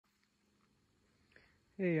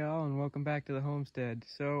Hey y'all, and welcome back to the homestead.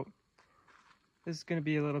 So this is going to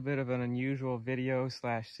be a little bit of an unusual video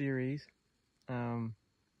slash series.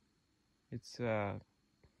 It's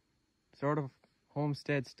sort of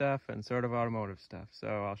homestead stuff and sort of automotive stuff. So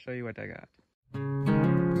I'll show you what I got.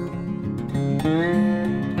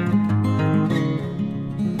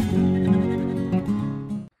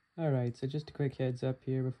 Alright, so just a quick heads up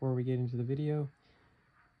here before we get into the video.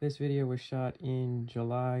 This video was shot in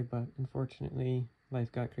July, but unfortunately life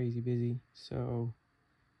got crazy busy, so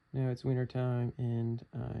now it's winter time and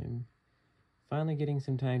I'm finally getting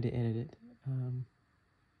some time to edit it.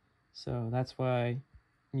 So that's why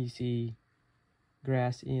you see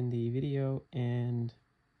grass in the video and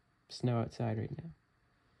snow outside right now.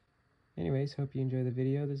 Anyways, hope you enjoy the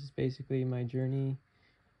video. This is basically my journey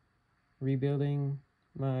rebuilding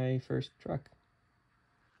my first truck.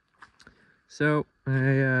 So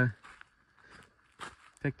I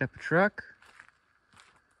picked up a truck.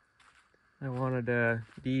 I wanted a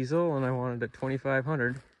diesel and I wanted a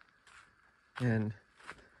 2500, and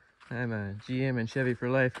I'm a GM and Chevy for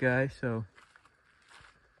life guy, so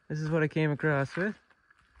this is what I came across with.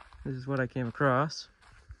 This is what I came across.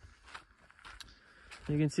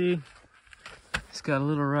 You can see it's got a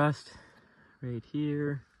little rust right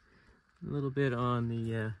here, a little bit on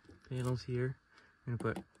the panels here. I'm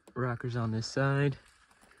gonna put rockers on this side.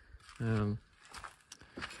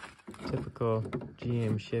 Typical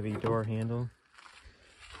GM Chevy door handle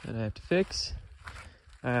that I have to fix.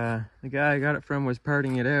 The guy I got it from was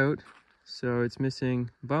parting it out, so it's missing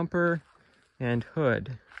bumper and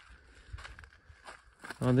hood.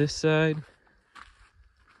 On this side,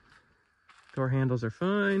 door handles are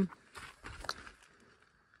fine.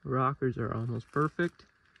 Rockers are almost perfect.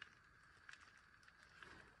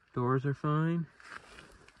 Doors are fine.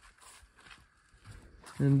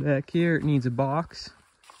 And back here it needs a box.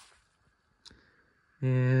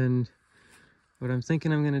 And what I'm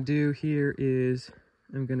thinking I'm going to do here is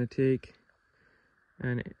I'm going to take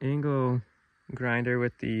an angle grinder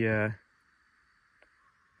with the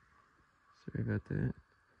sorry about that. I'm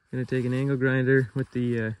going to take an angle grinder with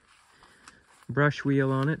the brush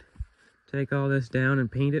wheel on it, take all this down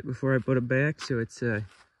and paint it before I put it back so it's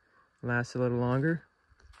lasts a little longer.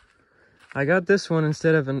 I got this one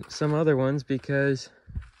instead of some other ones because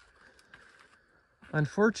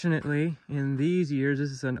unfortunately in these years,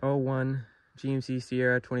 this is an 01 GMC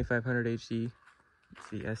Sierra 2500HD. It's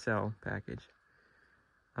the SL package.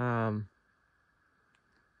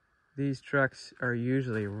 These trucks are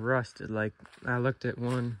usually rusted. Like, I looked at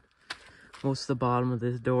one, most of the bottom of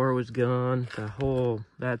this door was gone. The whole,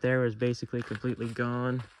 that there was basically completely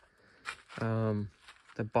gone.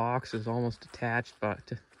 The box was almost detached,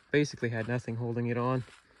 but basically had nothing holding it on.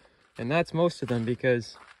 And that's most of them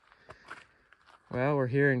because, well, we're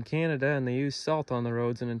here in Canada and they use salt on the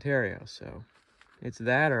roads in Ontario. So it's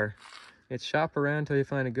that, or it's shop around till you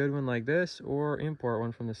find a good one like this, or import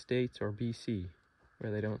one from the States or BC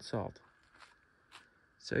where they don't salt.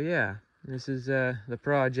 So yeah, this is the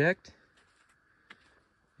project,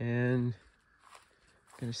 and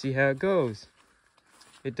gonna see how it goes.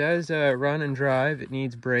 It does run and drive. It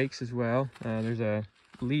needs brakes as well. There's at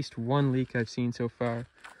least one leak I've seen so far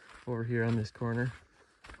over here on this corner.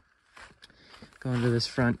 Going to this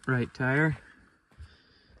front right tire.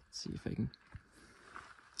 Let's see if I can.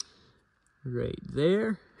 Right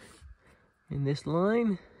there in this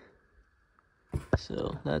line.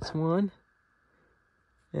 So that's one.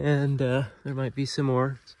 And there might be some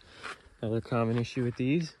more. Another common issue with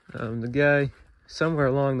these. The guy somewhere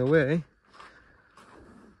along the way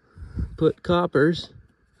put coppers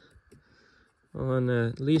on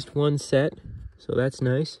at least one set, so that's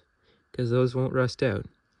nice because those won't rust out.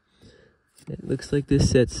 It looks like this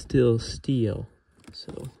set's still steel,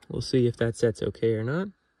 so we'll see if that set's okay or not.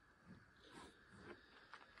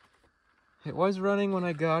 It was running when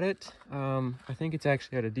I got it. I think it's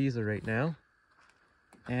actually at a diesel right now,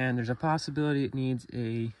 and there's a possibility it needs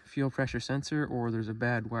a fuel pressure sensor or there's a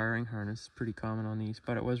bad wiring harness. Pretty common on these,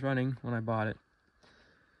 but it was running when I bought it.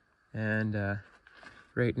 And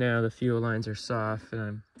right now the fuel lines are soft, and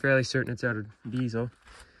I'm fairly certain it's out of diesel.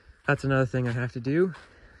 That's another thing I have to do.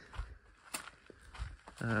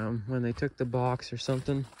 When they took the box or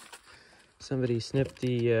something, somebody snipped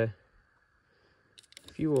the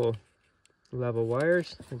fuel level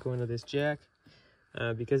wires that go into this jack.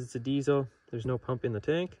 Because it's a diesel, there's no pump in the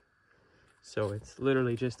tank, so it's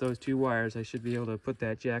literally just those two wires. I should be able to put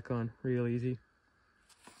that jack on real easy.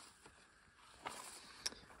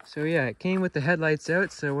 So yeah, it came with the headlights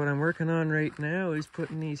out, so what I'm working on right now is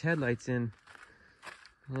putting these headlights in.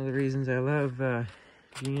 One of the reasons I love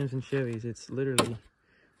GMs and Chevys, it's literally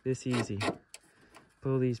this easy.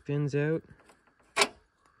 pull these pins out.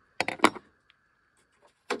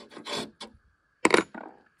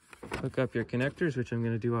 Hook up your connectors, which I'm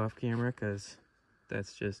going to do off camera because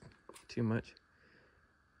that's just too much.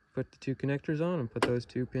 Put the two connectors on and put those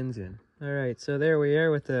two pins in. Alright, so there we are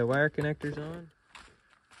with the wire connectors on.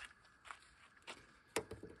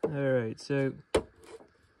 Alright, so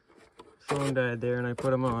phone died there and I put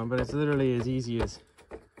them on, but it's literally as easy as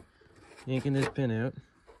yanking this pin out,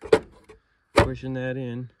 pushing that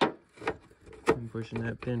in, and pushing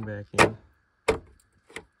that pin back in.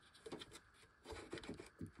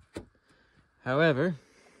 However,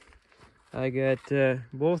 I got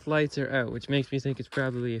both lights are out, which makes me think it's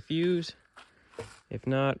probably a fuse. If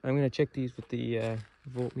not, I'm going to check these with the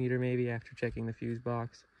voltmeter maybe after checking the fuse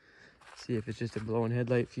box. See if it's just a blown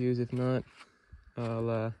headlight fuse. If not,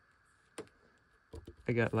 I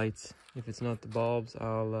got lights. If it's not the bulbs,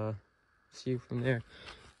 I'll see from there.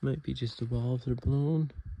 Might be just the bulbs are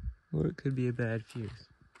blown, or it could be a bad fuse.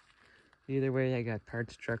 Either way, I got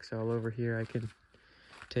parts trucks all over here I can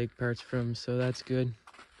take parts from, so that's good.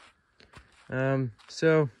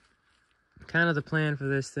 So kind of the plan for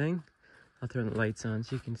this thing, I'll turn the lights on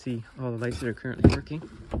so you can see all the lights that are currently working.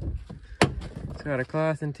 It's got a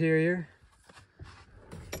cloth interior,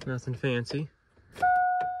 nothing fancy.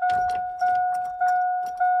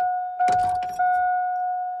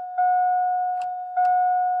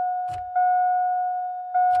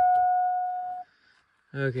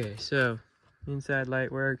 Okay, so inside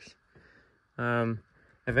light works.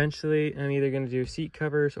 Eventually I'm either going to do seat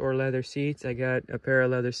covers or leather seats. I got a pair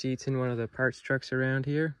of leather seats in one of the parts trucks around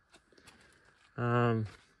here.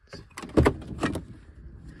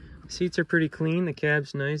 Seats are pretty clean, the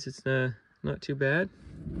cab's nice, it's not too bad.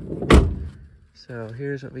 So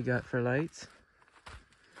here's what we got for lights.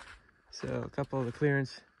 So a couple of the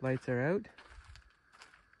clearance lights are out,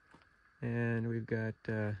 and we've got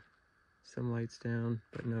some lights down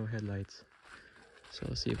but no headlights. So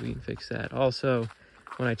let's see if we can fix that. Also,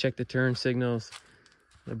 when I check the turn signals,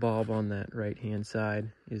 the bulb on that right hand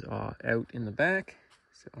side is out in the back,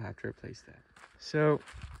 so I'll have to replace that. So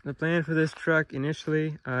the plan for this truck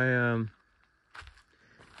initially, I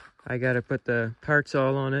got to put the parts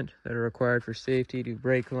all on it that are required for safety, do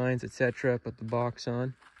brake lines, etc. Put the box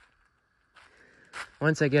on.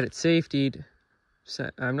 Once I get it safetied,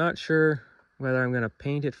 I'm not sure whether I'm going to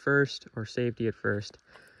paint it first or safety it first.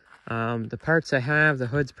 The parts I have, the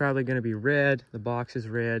hood's probably going to be red, the box is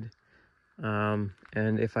red, and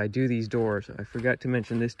if I do these doors, I forgot to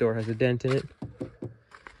mention this door has a dent in it,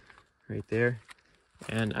 right there,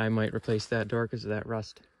 and I might replace that door because of that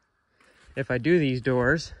rust. If I do these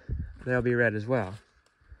doors, they'll be red as well,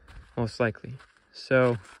 most likely.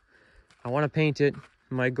 So I want to paint it.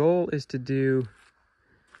 My goal is to do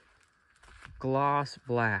gloss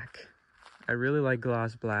black. I really like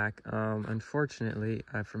gloss black. Unfortunately,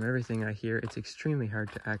 from everything I hear, it's extremely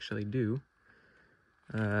hard to actually do.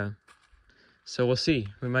 So we'll see.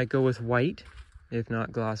 We might go with white, if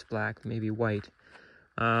not gloss black, maybe white.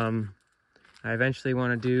 I eventually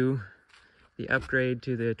want to do the upgrade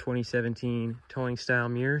to the 2017 towing style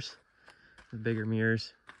mirrors, the bigger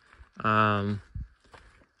mirrors. I'm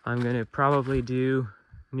going to probably do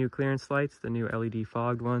new clearance lights, the new LED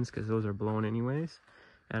fogged ones, because those are blown anyways.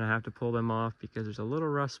 And I have to pull them off because there's a little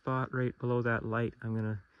rust spot right below that light. I'm going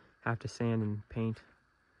to have to sand and paint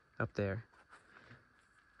up there.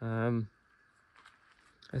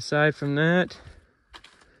 Aside from that,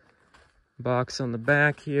 box on the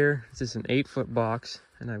back here. This is an 8-foot box,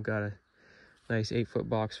 and I've got a nice 8-foot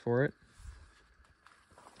box for it.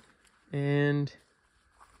 And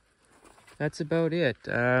that's about it.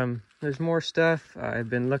 There's more stuff I've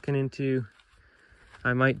been looking into.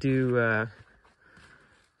 I might do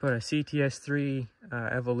put a CTS3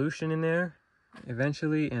 Evolution in there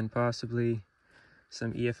eventually, and possibly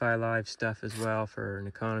some EFI Live stuff as well for an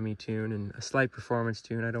economy tune and a slight performance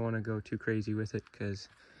tune. I don't want to go too crazy with it because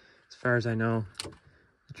as far as I know,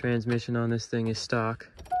 the transmission on this thing is stock.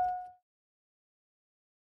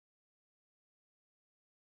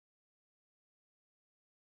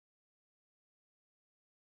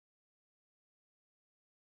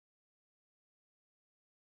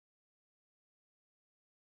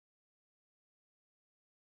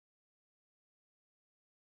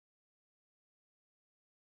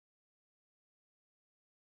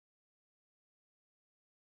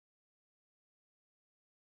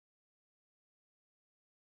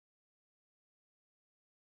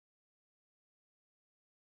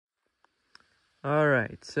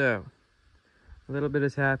 Alright, so a little bit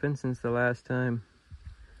has happened since the last time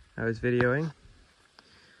I was videoing.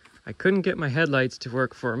 I couldn't get my headlights to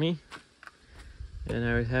work for me, and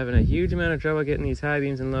I was having a huge amount of trouble getting these high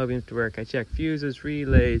beams and low beams to work. I checked fuses,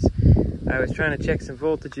 relays, I was trying to check some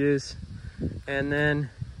voltages, and then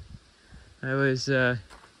I was in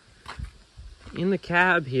the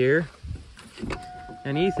cab here,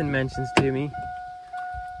 and Ethan mentions to me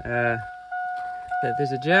that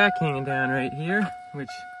there's a jack hanging down right here, which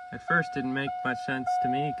at first didn't make much sense to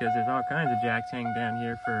me because there's all kinds of jacks hanging down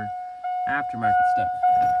here for aftermarket stuff.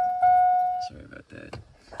 Sorry about that.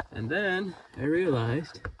 And then I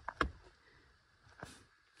realized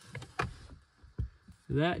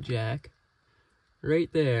that jack right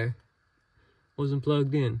there wasn't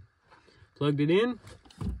plugged in. Plugged it in,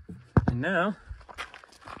 and now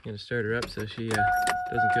I'm gonna start her up so she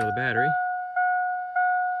doesn't kill the battery.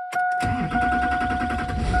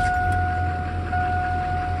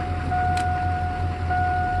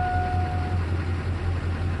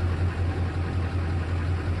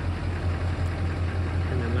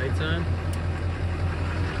 And then lights on.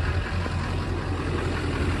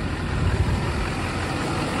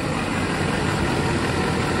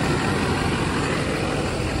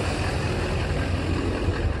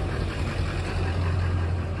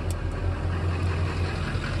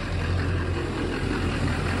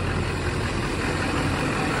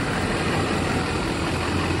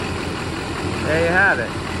 There you have it.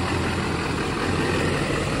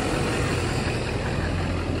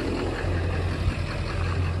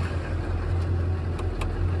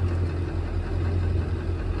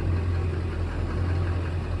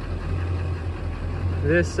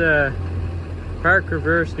 This park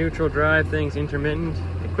reverse neutral drive thing's intermittent.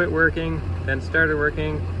 It quit working, then started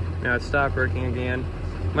working, now it stopped working again.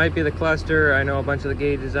 Might be the cluster. I know a bunch of the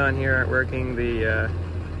gauges on here aren't working. The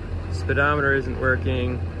speedometer isn't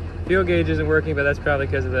working. Fuel gauge isn't working, but that's probably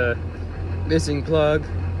because of the missing plug.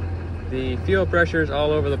 The fuel pressure is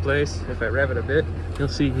all over the place. If I rev it a bit, you'll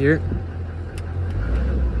see here.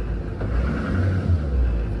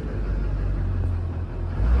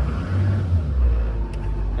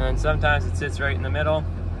 And sometimes it sits right in the middle.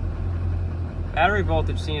 Battery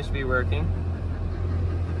voltage seems to be working,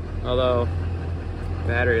 although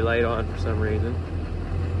battery light on for some reason.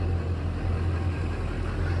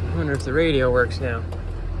 I wonder if the radio works now.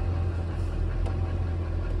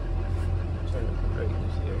 Turn up the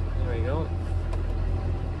brightness here. There we go.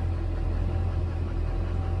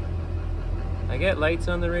 I get lights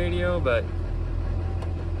on the radio, but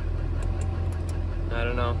I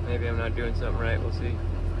don't know. Maybe I'm not doing something right. We'll see.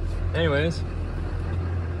 Anyways,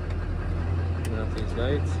 turn off these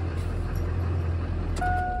lights.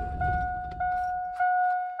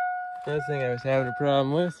 Another thing I was having a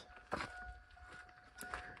problem with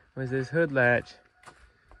was this hood latch.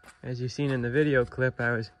 As you've seen in the video clip,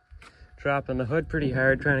 I was dropping the hood pretty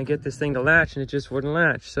hard trying to get this thing to latch, and it just wouldn't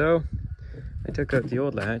latch. So I took out the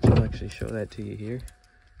old latch. I'll actually show that to you here.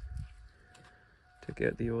 Took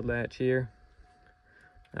out the old latch here.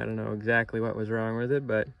 I don't know exactly what was wrong with it,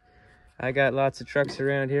 but I got lots of trucks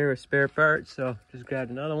around here with spare parts, so just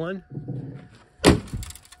grabbed another one.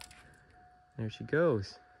 There she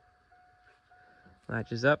goes.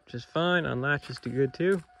 Latches up just fine, unlatches too good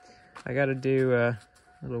too. I gotta do a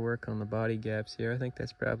little work on the body gaps here. I think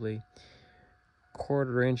that's probably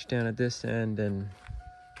 1/4 inch down at this end and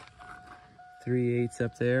 3/8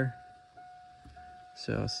 up there.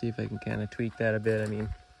 So I'll see if I can kind of tweak that a bit. I mean,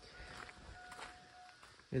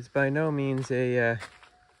 it's by no means a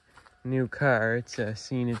new car. It's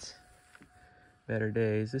seen its better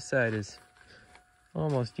days. This side is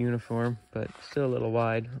almost uniform, but still a little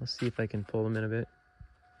wide. I'll see if I can pull them in a bit.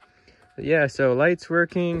 But yeah, so lights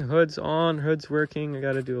working, hood's on, hood's working. I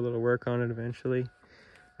got to do a little work on it eventually.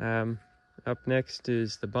 Up next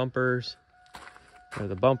is the bumpers, or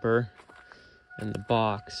the bumper, and the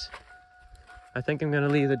box. I think I'm going to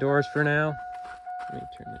leave the doors for now. Let me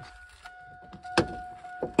turn this.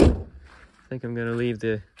 I think I'm going to leave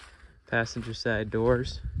the passenger side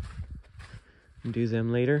doors and do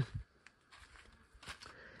them later.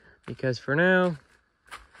 Because for now,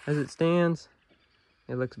 as it stands,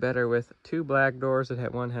 it looks better with 2 black doors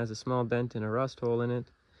that one has a small dent and a rust hole in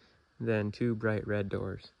it than 2 bright red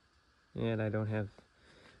doors. And I don't have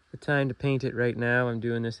the time to paint it right now. I'm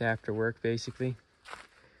doing this after work, basically.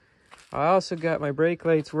 I also got my brake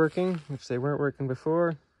lights working, which they weren't working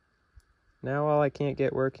before. Now all I can't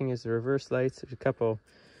get working is the reverse lights. There's a couple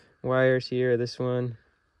wires here. This one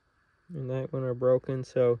and that one are broken,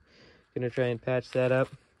 so I'm gonna try and patch that up.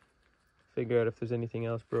 Figure out if there's anything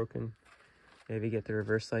else broken. Maybe get the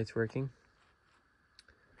reverse lights working.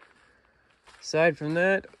 Aside from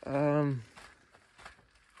that,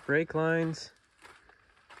 brake lines,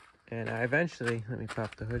 and I eventually, let me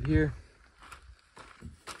pop the hood here.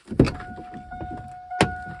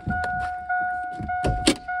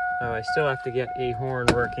 I still have to get a horn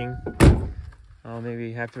working. I'll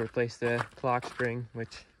maybe have to replace the clock spring,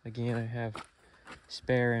 which again I have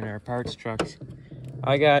spare in our parts trucks.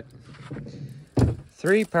 I got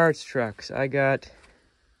 3 parts trucks. I got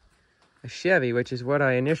a Chevy, which is what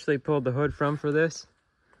I initially pulled the hood from for this,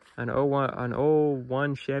 an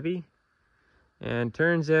 01 Chevy, and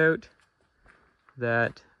turns out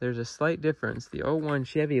that there's a slight difference. The 01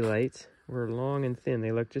 Chevy lights were long and thin.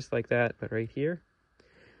 They look just like that, but right here.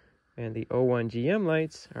 And the 01 GM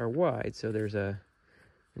lights are wide, so there's a,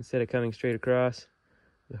 instead of coming straight across,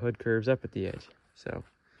 the hood curves up at the edge. So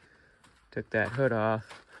took that hood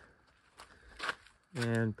off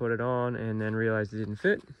and put it on, and then realized it didn't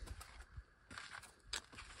fit.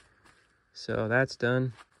 So that's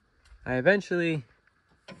done. I eventually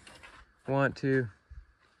want to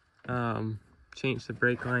change the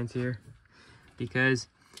brake lines here, because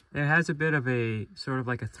it has a bit of a sort of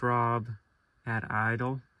like a throb at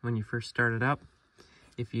idle when you first start it up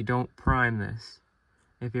if you don't prime this.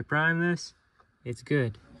 If you prime this, it's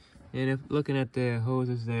good. And if looking at the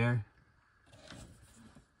hoses there,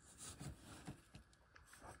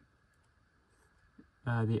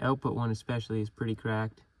 the output one especially is pretty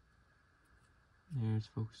cracked. There's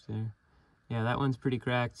focus there. Yeah, that one's pretty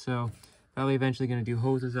cracked, so probably eventually going to do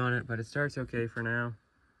hoses on it, but it starts okay for now.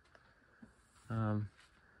 I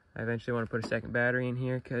eventually want to put a second battery in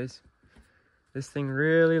here, because this thing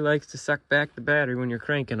really likes to suck back the battery when you're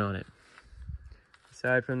cranking on it.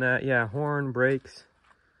 Aside from that, yeah, horn, brakes,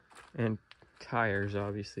 and tires,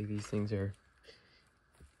 obviously. These things are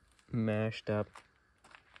mashed up.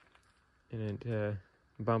 And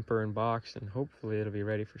bumper and box, and hopefully it'll be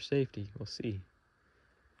ready for safety. We'll see.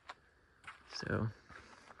 So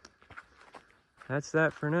that's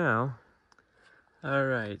that for now.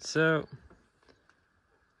 Alright, so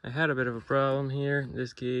I had a bit of a problem here.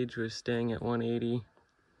 This gauge was staying at 180.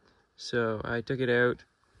 So I took it out,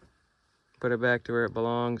 put it back to where it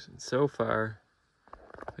belongs. And so far,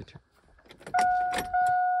 it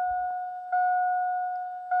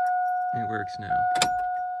works now.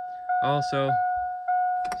 Also,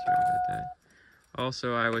 sorry about that.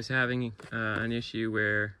 Also, I was having an issue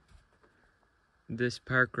where this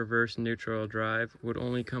park reverse neutral drive would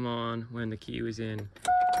only come on when the key was in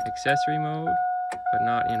accessory mode, but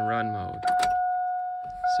not in run mode.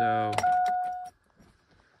 So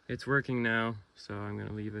it's working now, so I'm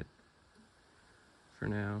gonna leave it for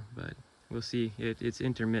now, but we'll see. It's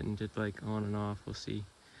intermittent, it's like on and off. We'll see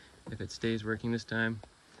if it stays working this time.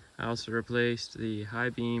 I also replaced the high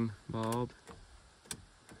beam bulb.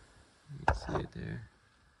 You can see it there.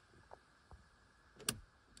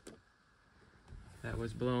 That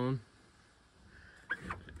was blown.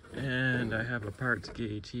 And I have a parts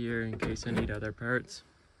gauge here in case I need other parts.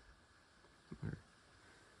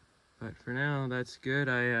 But for now, that's good.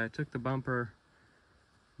 I took the bumper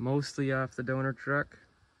mostly off the donor truck.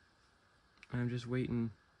 I'm just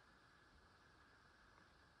waiting.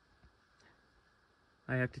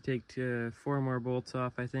 I have to take 4 more bolts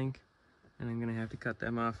off, I think. And I'm gonna have to cut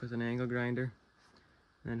them off with an angle grinder.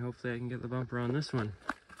 And then hopefully I can get the bumper on this one.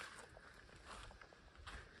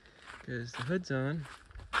 Because the hood's on.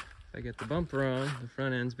 If I get the bumper on, the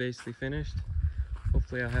front end's basically finished.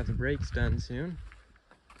 Hopefully I'll have the brakes done soon.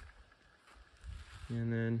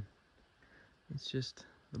 And then it's just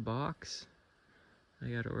the box. I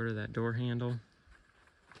gotta order that door handle.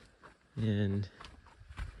 And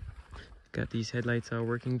got these headlights all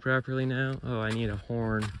working properly now. Oh, I need a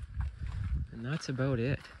horn. And that's about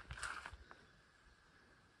it.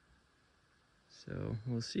 So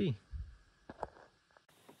we'll see.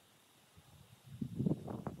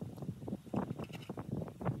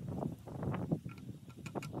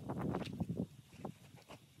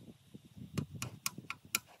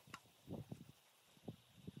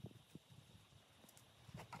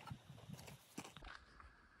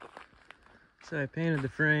 So I painted the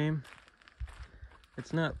frame.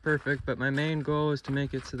 It's not perfect, but my main goal is to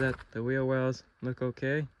make it so that the wheel wells look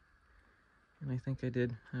okay. And I think I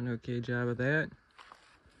did an okay job of that.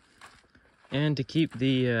 And to keep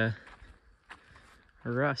the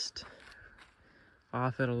rust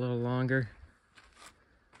off it a little longer.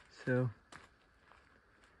 So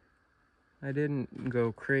I didn't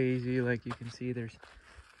go crazy. Like you can see, there's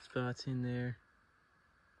spots in there.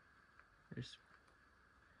 There's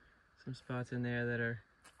some spots in there that are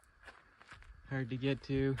hard to get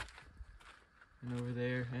to, and over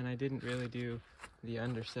there, and I didn't really do the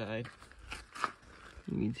underside.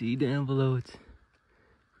 You can see down below it's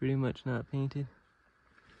pretty much not painted,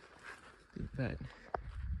 but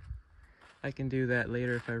I can do that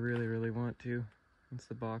later if I really want to, once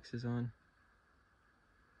the box is on.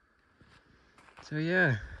 So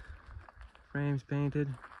yeah, Frame's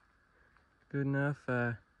painted. Good enough.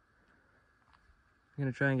 I'm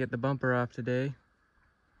gonna try and get the bumper off today.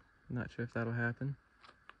 Not sure if that'll happen.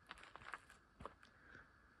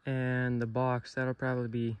 And the box, that'll probably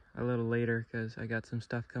be a little later because I got some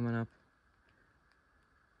stuff coming up.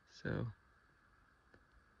 So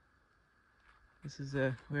this is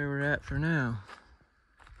where we're at for now.